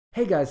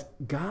Hey guys,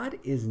 God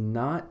is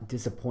not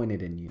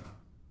disappointed in you.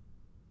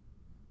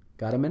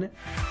 Got a minute?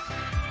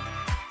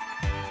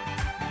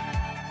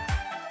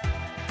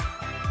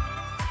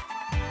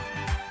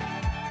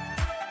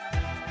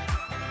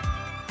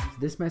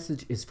 This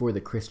message is for the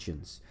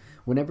Christians.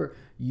 Whenever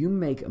you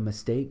make a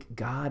mistake,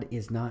 God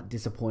is not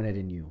disappointed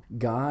in you.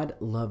 God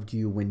loved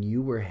you when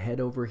you were head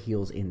over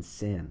heels in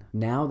sin.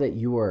 Now that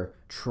you are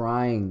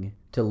trying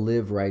to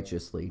live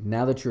righteously,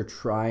 now that you're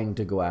trying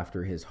to go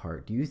after his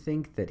heart, do you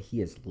think that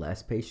he is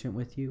less patient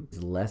with you?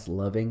 He's less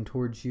loving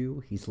towards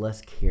you? He's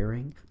less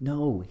caring?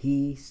 No,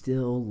 he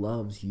still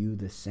loves you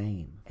the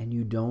same, and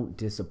you don't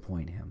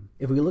disappoint him.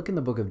 If we look in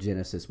the book of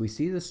Genesis, we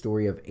see the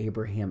story of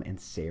Abraham and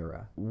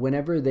Sarah.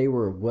 Whenever they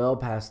were well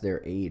past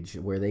their age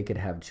where they could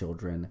have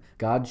children,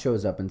 God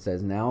shows up and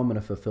says, now I'm going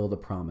to fulfill the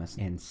promise.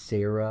 And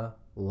Sarah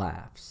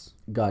laughs.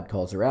 God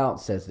calls her out,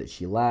 says that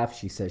she laughed.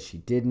 She says she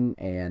didn't,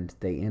 and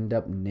they end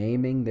up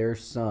naming their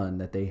son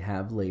that they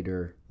have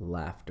later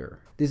Laughter.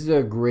 This is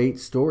a great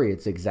story.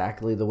 It's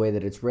exactly the way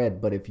that it's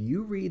read, but if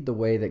you read the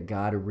way that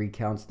God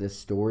recounts this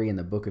story in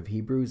the book of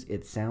Hebrews,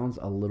 it sounds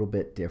a little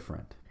bit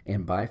different.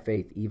 And by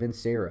faith, even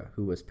Sarah,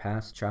 who was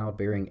past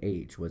childbearing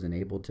age, was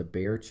enabled to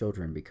bear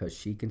children because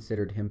she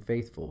considered him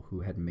faithful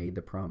who had made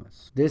the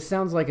promise. This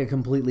sounds like a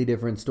completely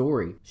different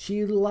story.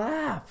 She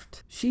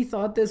laughed. She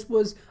thought this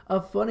was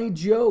a funny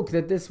joke,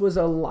 that this was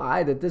a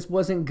lie, that this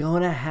wasn't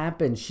gonna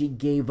happen. She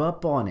gave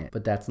up on it.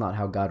 But that's not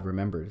how God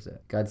remembers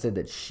it. God said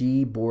that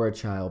she bore a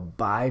child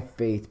by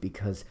faith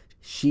because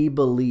she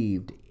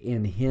believed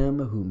in him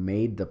who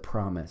made the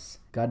promise.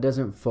 God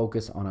doesn't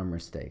focus on our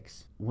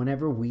mistakes.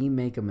 Whenever we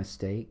make a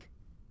mistake,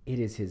 it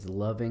is his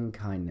loving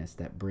kindness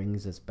that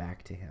brings us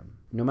back to him.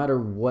 No matter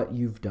what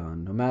you've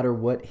done, no matter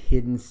what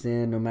hidden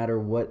sin, no matter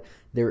what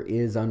there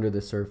is under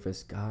the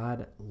surface,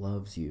 God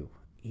loves you.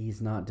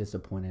 He's not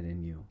disappointed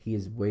in you. He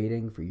is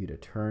waiting for you to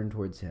turn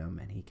towards him,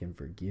 and he can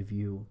forgive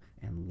you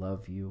and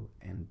love you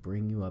and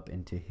bring you up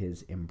into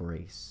his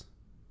embrace.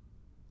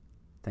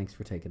 Thanks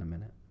for taking a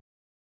minute.